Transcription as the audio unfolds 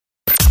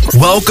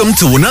Welcome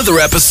to another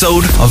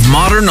episode of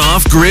Modern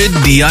Off-Grid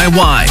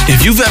DIY.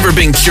 If you've ever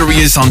been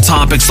curious on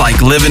topics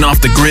like living off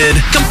the grid,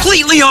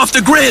 completely off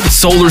the grid,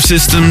 solar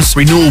systems,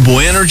 renewable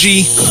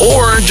energy,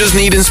 or just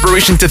need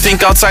inspiration to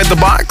think outside the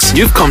box,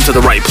 you've come to the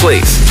right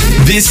place.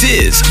 This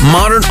is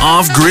Modern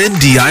Off-Grid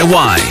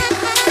DIY.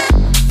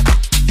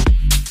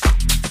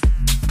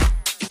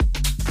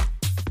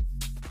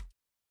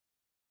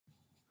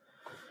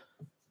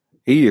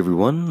 Hey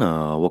everyone,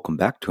 welcome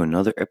back to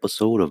another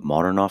episode of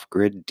Modern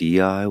Off-Grid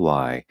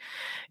DIY.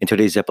 In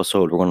today's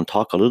episode, we're going to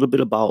talk a little bit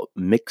about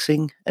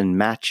mixing and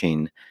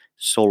matching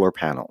solar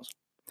panels.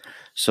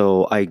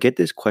 So I get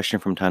this question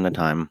from time to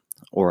time,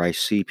 or I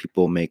see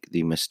people make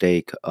the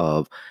mistake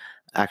of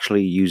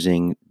actually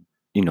using,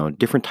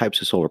 different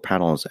types of solar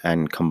panels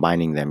and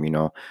combining them,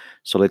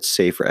 So let's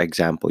say, for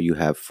example, you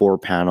have 4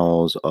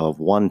 panels of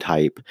one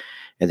type,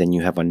 and then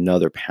you have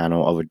another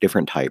panel of a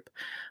different type.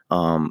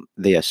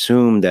 They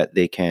assume that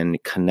they can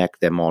connect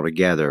them all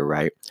together,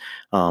 right?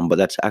 But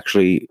that's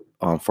actually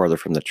farther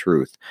from the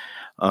truth.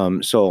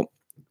 So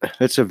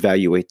let's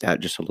evaluate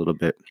that just a little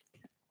bit.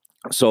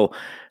 So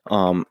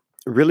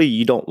really,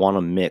 you don't want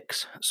to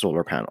mix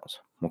solar panels,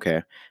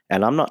 okay?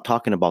 And I'm not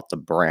talking about the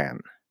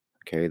brand,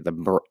 okay? The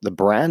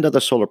brand of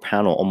the solar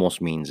panel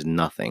almost means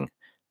nothing,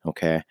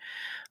 okay?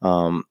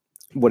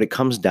 What it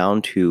comes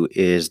down to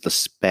is the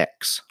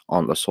specs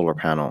on the solar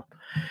panel.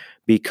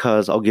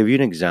 Because I'll give you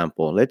an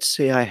example. Let's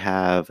say I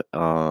have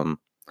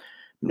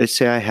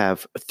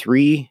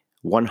three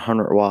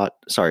 300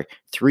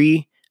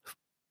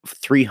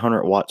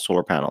 watt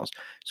solar panels.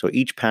 So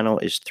each panel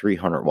is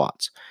 300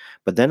 watts.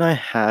 But then I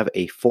have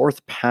a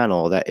fourth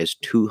panel that is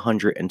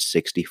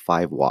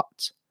 265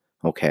 watts.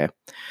 Okay.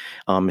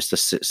 It's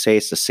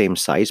the same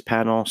size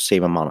panel,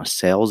 same amount of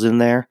cells in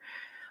there.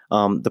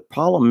 The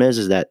problem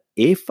is that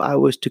if I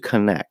was to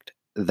connect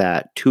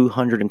that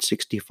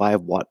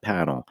 265 watt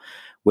panel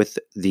with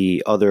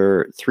the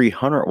other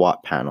 300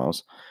 watt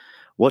panels,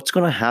 what's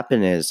going to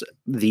happen is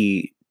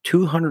the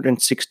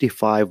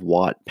 265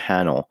 watt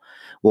panel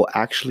will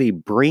actually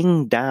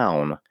bring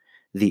down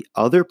the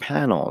other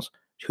panels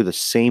to the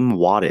same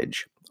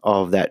wattage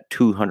of that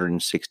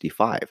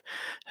 265.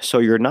 So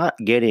you're not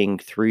getting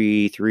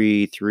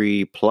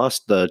 333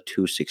 plus the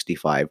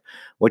 265.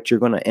 What you're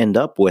going to end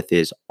up with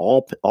is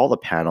all the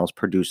panels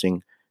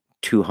producing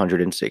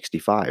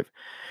 265.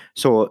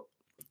 So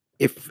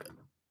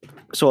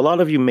a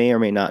lot of you may or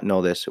may not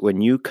know this.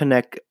 When you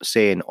connect,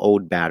 say, an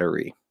old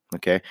battery,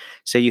 okay?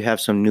 Say you have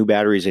some new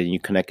batteries and you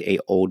connect a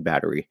old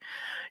battery.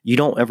 You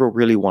don't ever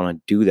really want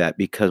to do that,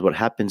 because what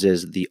happens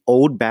is the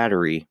old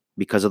battery,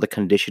 because of the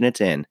condition it's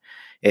in,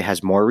 it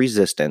has more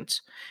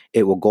resistance.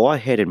 It will go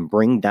ahead and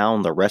bring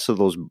down the rest of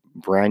those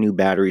brand new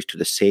batteries to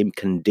the same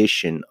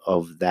condition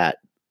of that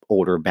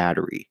older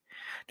battery.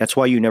 That's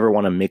why you never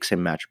want to mix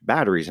and match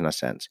batteries, in a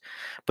sense.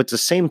 But it's the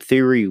same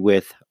theory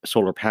with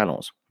solar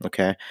panels,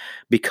 okay?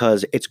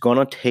 Because it's going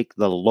to take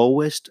the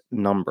lowest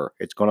number,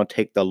 it's going to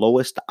take the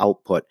lowest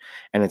output,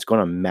 and it's going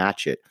to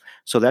match it.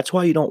 So that's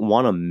why you don't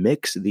want to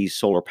mix these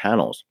solar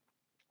panels.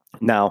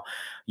 Now,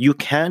 you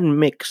can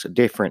mix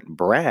different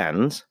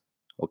brands,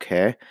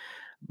 okay?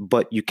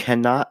 But you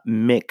cannot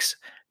mix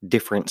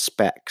different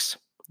specs,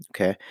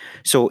 okay?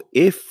 So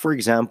if, for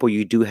example,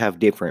 you do have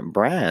different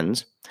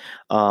brands,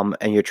 and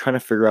you're trying to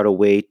figure out a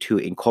way to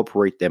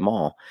incorporate them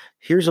all,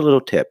 here's a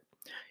little tip.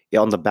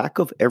 On the back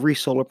of every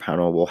solar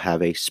panel will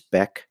have a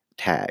spec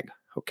tag,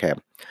 okay?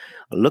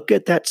 Look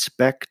at that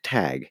spec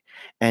tag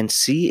and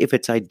see if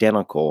it's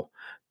identical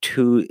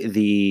to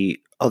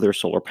the other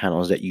solar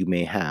panels that you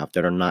may have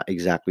that are not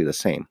exactly the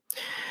same.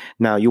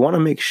 Now, you want to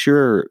make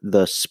sure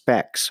the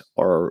specs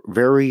are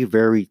very,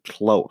 very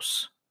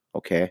close,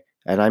 okay?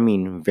 And I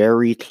mean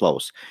very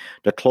close.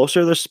 The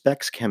closer the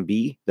specs can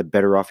be, the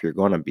better off you're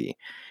going to be.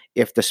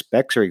 If the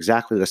specs are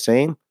exactly the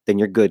same, then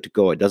you're good to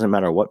go. It doesn't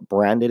matter what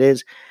brand it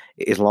is,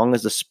 as long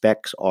as the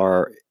specs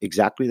are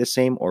exactly the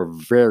same or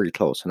very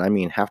close. And I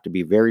mean have to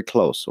be very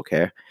close,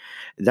 okay?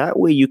 That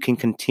way you can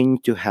continue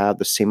to have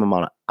the same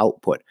amount of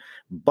output.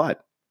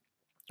 But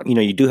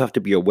you do have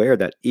to be aware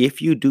that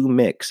if you do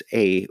mix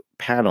a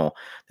panel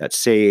that's,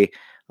 say,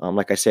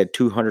 like I said,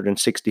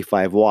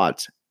 265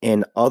 watts,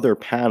 and other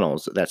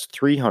panels that's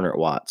 300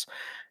 watts,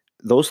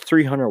 those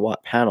 300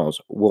 watt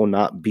panels will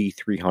not be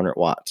 300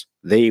 watts.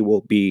 They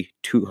will be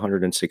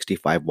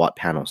 265 watt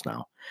panels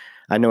now.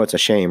 I know it's a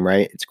shame,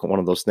 right? It's one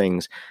of those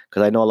things,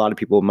 because I know a lot of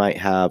people might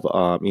have,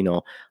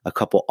 a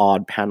couple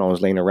odd panels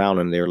laying around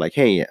and they're like,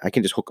 hey, I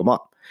can just hook them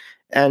up.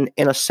 And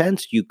in a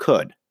sense, you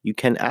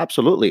can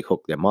absolutely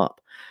hook them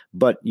up,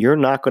 but you're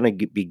not going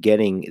to be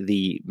getting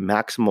the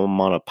maximum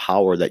amount of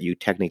power that you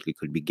technically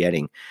could be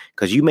getting,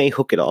 because you may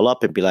hook it all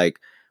up and be like,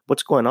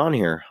 what's going on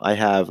here? I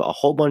have a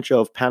whole bunch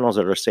of panels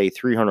that are, say,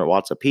 300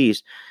 watts a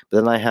piece, but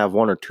then I have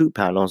 1 or 2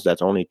 panels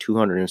that's only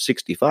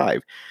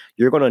 265.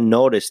 You're going to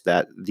notice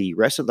that the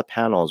rest of the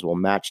panels will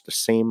match the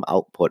same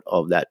output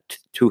of that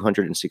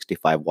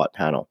 265 watt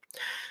panel.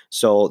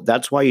 So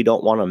that's why you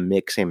don't want to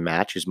mix and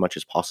match as much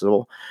as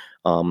possible.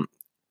 The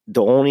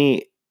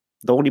only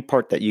the only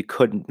part that you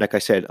could, like I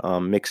said,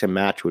 mix and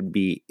match would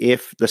be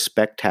if the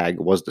spec tag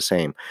was the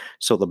same.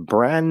 So the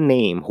brand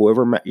name,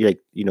 whoever, like,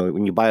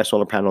 when you buy a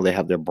solar panel, they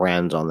have their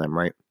brands on them,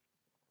 right?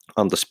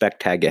 On the spec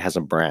tag, it has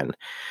a brand.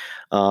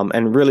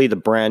 And really, the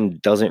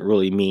brand doesn't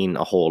really mean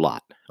a whole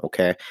lot,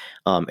 okay?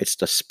 It's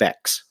the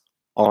specs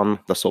on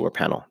the solar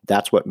panel.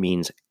 That's what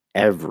means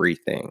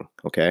everything,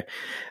 okay?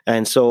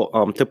 And so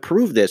to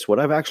prove this, what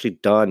I've actually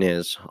done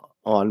is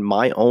on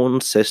my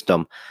own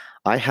system,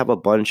 I have a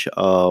bunch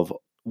of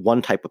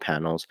one type of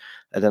panels,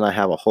 and then I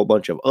have a whole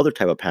bunch of other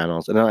type of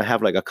panels, and then I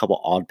have like a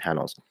couple odd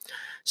panels.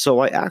 So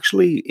I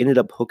actually ended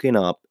up hooking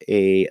up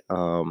a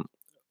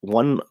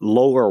one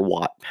lower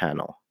watt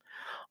panel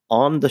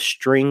on the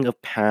string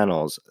of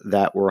panels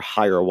that were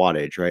higher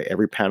wattage, right?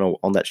 Every panel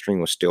on that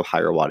string was still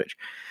higher wattage.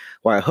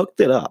 Well, I hooked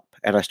it up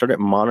and I started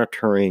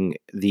monitoring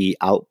the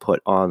output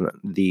on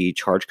the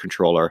charge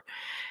controller,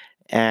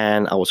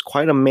 and I was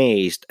quite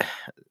amazed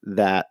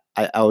that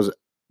I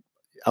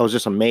was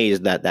just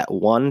amazed that that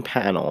one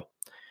panel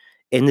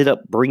ended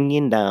up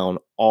bringing down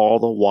all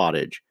the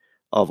wattage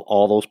of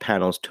all those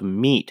panels to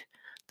meet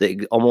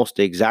almost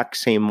the exact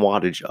same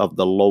wattage of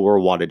the lower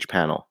wattage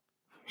panel.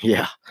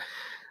 Yeah.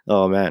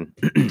 Oh man.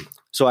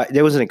 So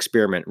there was an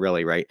experiment,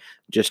 really, right?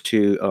 Just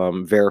to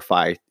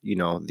verify,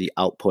 the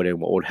output and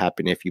what would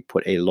happen if you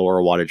put a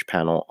lower wattage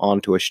panel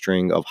onto a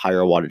string of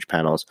higher wattage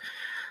panels,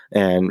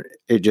 and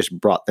it just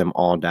brought them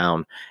all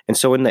down. And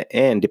so in the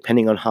end,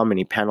 depending on how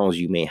many panels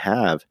you may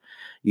have,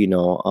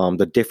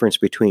 the difference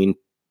between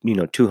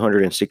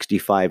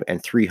 265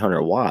 and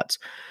 300 watts,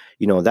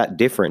 that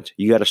difference,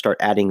 you got to start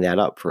adding that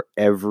up for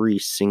every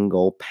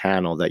single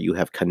panel that you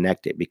have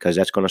connected, because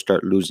that's going to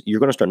start losing. You're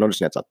going to start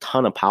noticing that's a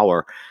ton of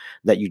power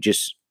that you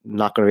just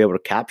not going to be able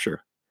to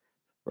capture,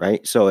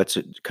 right? So it's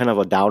kind of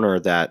a downer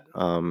that,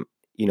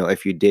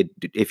 if you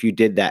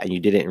did that and you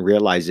didn't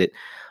realize it,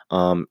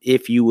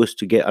 if you was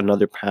to get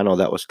another panel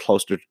that was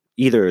close to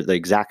either the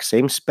exact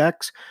same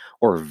specs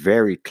or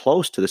very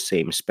close to the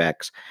same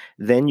specs,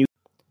 then you,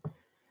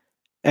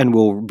 and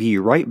we'll be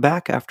right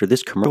back after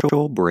this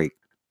commercial break.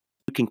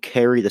 You can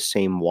carry the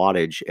same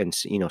wattage and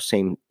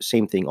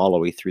same thing all the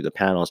way through the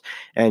panels,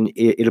 and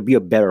it'll be a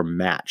better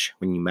match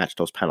when you match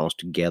those panels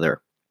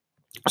together.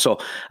 So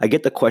I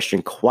get the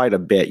question quite a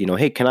bit,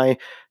 hey, can I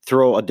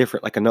throw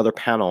another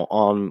panel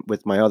on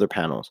with my other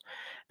panels?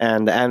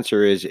 And the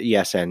answer is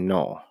yes and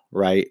no,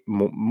 right?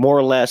 More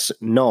or less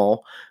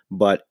no,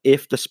 but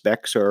if the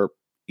specs are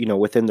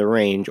within the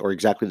range or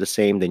exactly the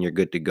same, then you're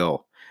good to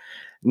go.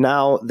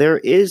 Now, there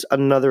is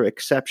another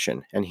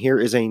exception, and here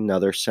is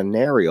another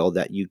scenario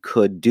that you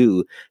could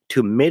do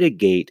to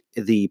mitigate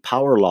the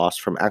power loss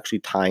from actually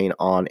tying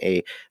on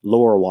a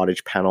lower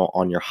wattage panel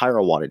on your higher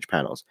wattage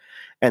panels.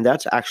 And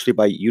that's actually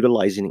by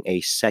utilizing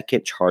a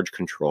second charge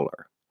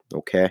controller,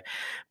 okay?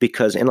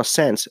 Because in a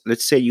sense,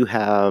 let's say you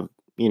have,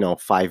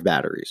 5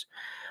 batteries,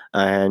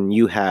 and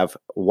you have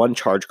one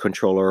charge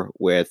controller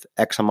with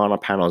X amount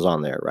of panels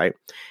on there, right?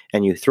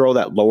 And you throw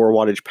that lower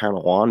wattage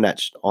panel on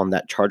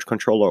that charge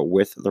controller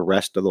with the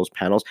rest of those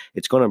panels,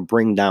 it's going to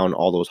bring down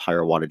all those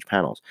higher wattage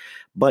panels.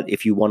 But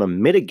if you want to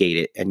mitigate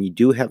it and you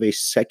do have a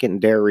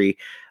secondary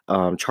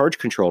charge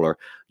controller,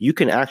 you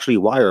can actually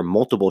wire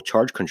multiple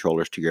charge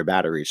controllers to your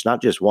batteries, not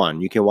just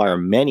one. You can wire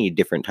many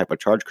different type of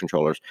charge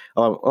controllers.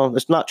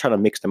 Let's not try to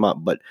mix them up,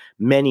 but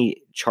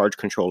many charge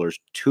controllers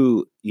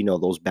to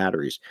those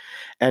batteries.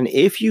 And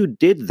if you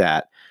did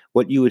that,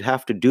 what you would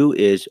have to do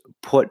is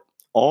put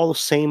all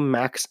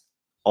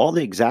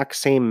the exact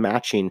same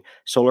matching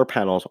solar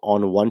panels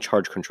on one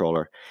charge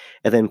controller,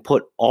 and then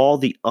put all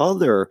the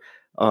other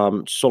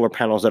solar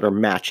panels that are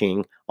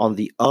matching on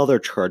the other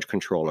charge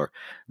controller.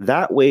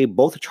 That way,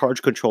 both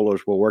charge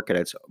controllers will work at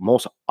its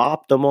most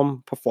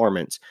optimum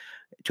performance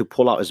to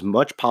pull out as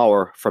much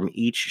power from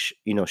each,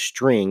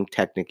 string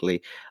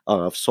technically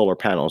of solar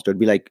panels. There'd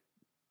be like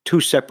two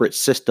separate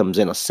systems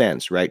in a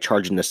sense, right?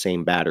 Charging the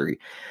same battery.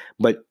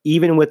 But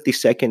even with the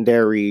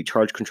secondary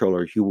charge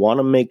controller, you want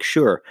to make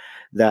sure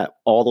that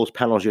all those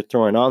panels you're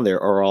throwing on there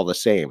are all the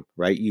same,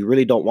 right? You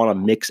really don't want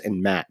to mix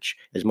and match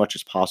as much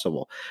as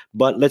possible.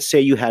 But let's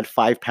say you had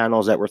 5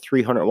 panels that were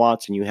 300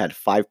 watts and you had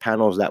 5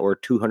 panels that were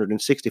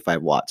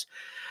 265 watts.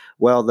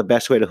 Well, the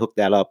best way to hook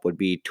that up would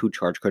be 2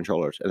 charge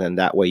controllers. And then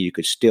that way you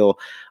could still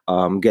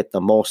get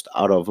the most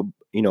out of,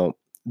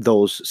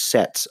 those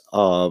sets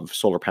of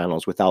solar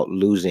panels without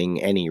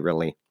losing any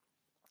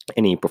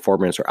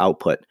performance or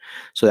output.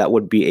 So that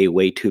would be a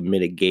way to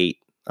mitigate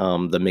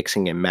the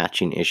mixing and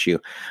matching issue.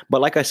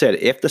 But like I said,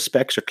 if the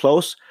specs are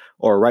close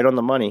or right on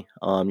the money,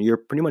 you're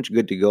pretty much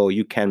good to go.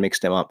 You can mix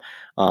them up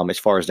as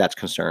far as that's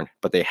concerned,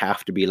 but they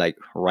have to be like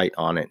right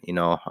on it,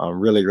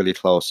 really, really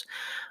close.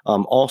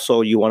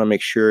 Also, you want to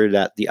make sure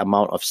that the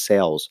amount of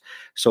cells.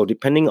 So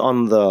depending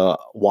on the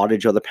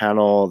wattage of the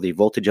panel, the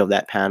voltage of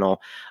that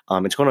panel,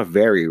 it's going to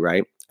vary,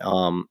 right?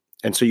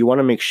 And so you want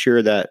to make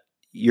sure that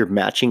you're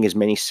matching as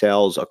many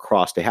cells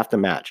across. They have to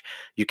match.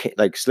 You can't,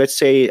 like, let's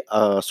say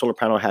a solar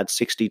panel had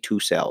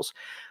 62 cells.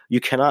 You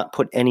cannot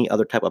put any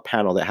other type of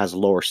panel that has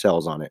lower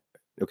cells on it.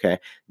 Okay.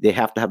 They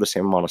have to have the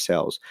same amount of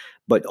cells,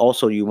 but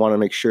also you want to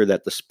make sure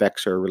that the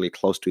specs are really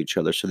close to each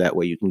other. So that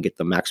way you can get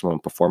the maximum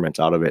performance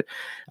out of it.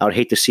 I would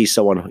hate to see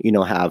someone,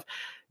 have,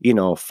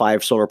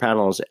 5 solar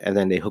panels and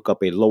then they hook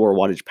up a lower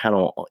wattage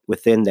panel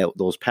within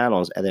those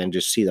panels and then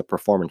just see the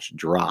performance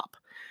drop.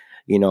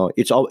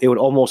 It would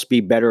almost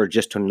be better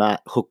just to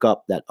not hook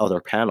up that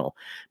other panel,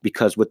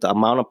 because with the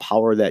amount of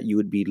power that you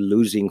would be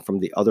losing from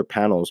the other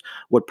panels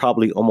would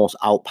probably almost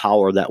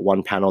outpower that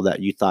one panel that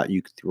you thought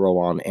you could throw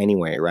on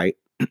anyway, right?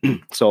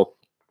 So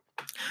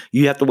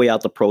you have to weigh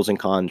out the pros and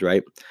cons,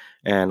 right?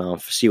 And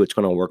see what's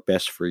going to work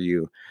best for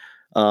you.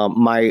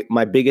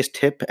 My biggest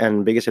tip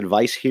and biggest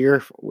advice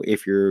here,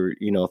 if you're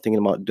thinking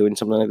about doing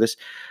something like this,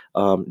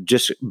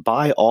 just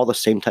buy all the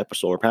same type of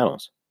solar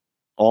panels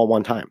all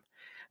one time.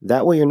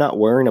 That way you're not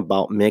worrying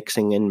about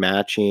mixing and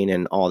matching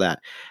and all that.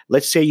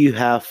 Let's say you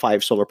have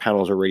 5 solar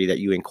panels already that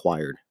you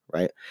inquired,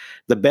 right?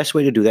 The best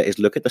way to do that is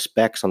look at the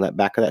specs on that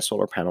back of that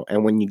solar panel.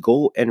 And when you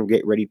go and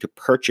get ready to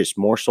purchase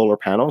more solar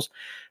panels,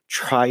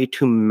 try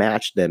to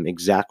match them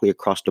exactly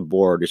across the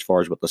board as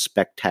far as what the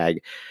spec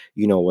tag,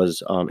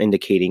 was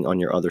indicating on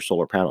your other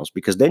solar panels,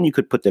 because then you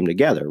could put them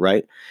together,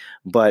 right?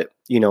 But,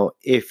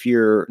 if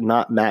you're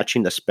not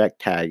matching the spec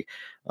tag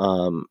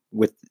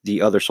with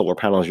the other solar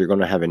panels, you're going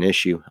to have an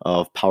issue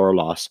of power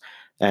loss.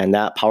 And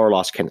that power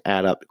loss can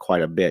add up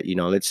quite a bit.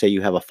 Let's say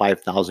you have a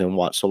 5,000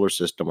 watt solar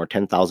system or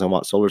 10,000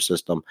 watt solar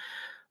system.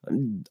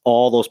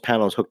 All those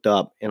panels hooked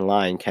up in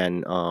line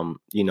can,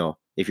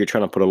 if you're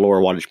trying to put a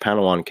lower wattage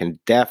panel on, can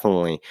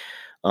definitely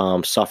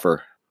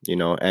suffer,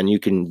 and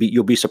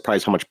you'll be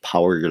surprised how much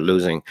power you're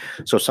losing.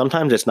 So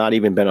sometimes it's not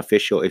even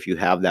beneficial if you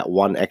have that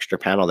one extra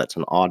panel that's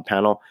an odd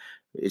panel.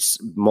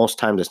 Most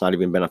times it's not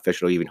even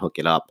beneficial to even hook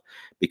it up,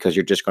 because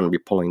you're just going to be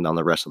pulling down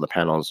the rest of the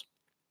panels.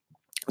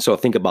 So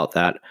think about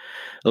that.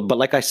 But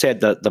like I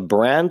said, the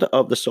brand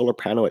of the solar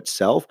panel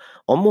itself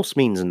almost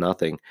means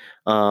nothing.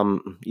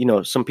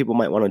 Some people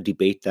might want to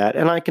debate that,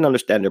 and I can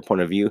understand their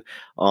point of view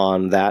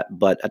on that.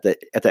 But at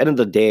the end of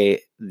the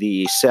day,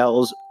 the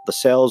cells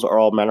are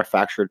all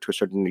manufactured to a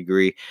certain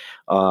degree.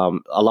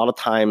 A lot of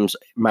times,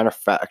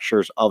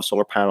 manufacturers of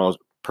solar panels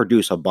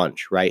produce a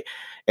bunch, right?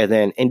 And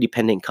then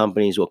independent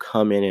companies will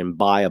come in and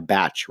buy a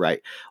batch,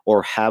 right?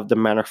 Or have the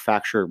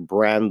manufacturer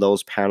brand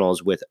those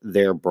panels with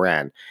their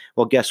brand.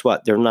 Well, guess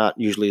what? They're not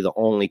usually the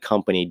only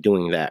company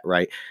doing that,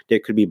 right? There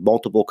could be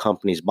multiple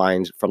companies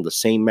buying from the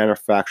same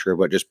manufacturer,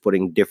 but just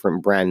putting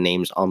different brand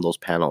names on those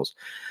panels.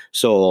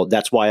 So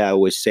that's why I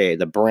always say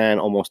the brand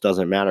almost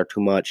doesn't matter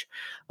too much,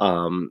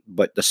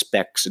 but the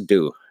specs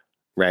do,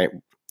 right?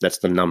 That's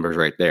the numbers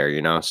right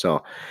there,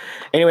 So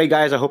anyway,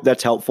 guys, I hope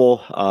that's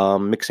helpful.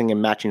 Mixing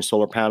and matching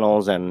solar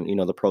panels and,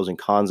 the pros and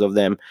cons of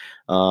them.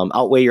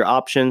 Outweigh your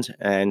options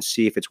and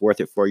see if it's worth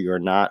it for you or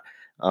not.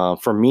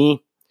 For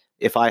me,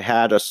 if I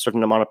had a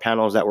certain amount of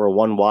panels that were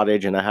 1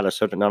 wattage and I had a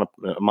certain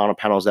amount of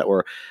panels that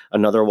were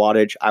another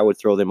wattage, I would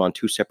throw them on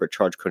 2 separate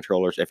charge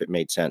controllers if it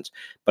made sense.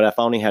 But if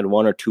I only had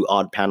 1 or 2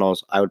 odd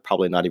panels, I would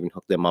probably not even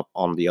hook them up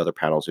on the other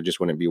panels. It just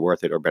wouldn't be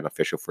worth it or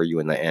beneficial for you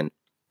in the end.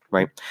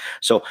 Right.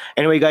 So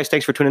anyway, guys,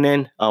 thanks for tuning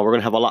in. We're going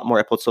to have a lot more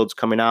episodes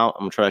coming out.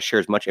 I'm going to try to share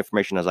as much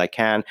information as I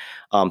can.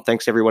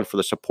 Thanks everyone for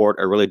the support.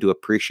 I really do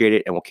appreciate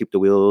it, and we'll keep the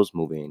wheels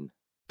moving.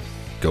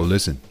 Go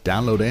listen,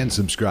 download, and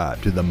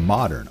subscribe to the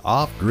Modern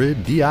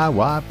Off-Grid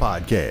DIY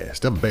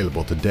podcast,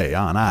 available today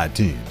on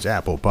iTunes,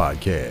 Apple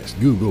Podcasts,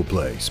 Google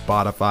Play,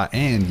 Spotify,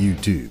 and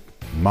YouTube.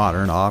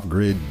 Modern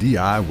Off-Grid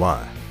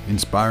DIY,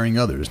 inspiring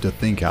others to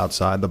think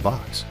outside the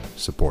box.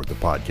 Support the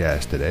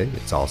podcast today.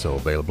 It's also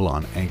available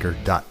on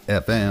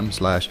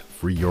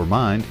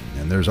anchor.fm/freeyourmind,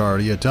 and there's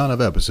already a ton of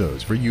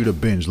episodes for you to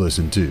binge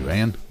listen to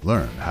and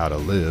learn how to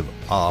live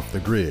off the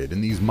grid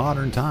in these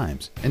modern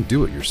times and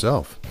do it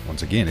yourself.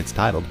 Once again, it's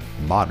titled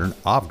Modern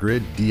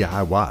Off-Grid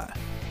DIY.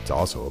 It's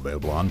also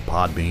available on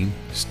Podbean,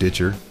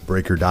 Stitcher,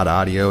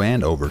 Breaker.audio,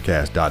 and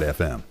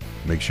Overcast.fm.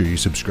 Make sure you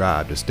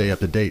subscribe to stay up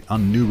to date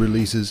on new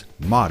releases.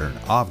 Modern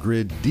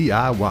Off-Grid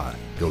DIY.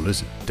 Go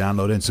listen,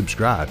 download, and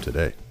subscribe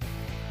today.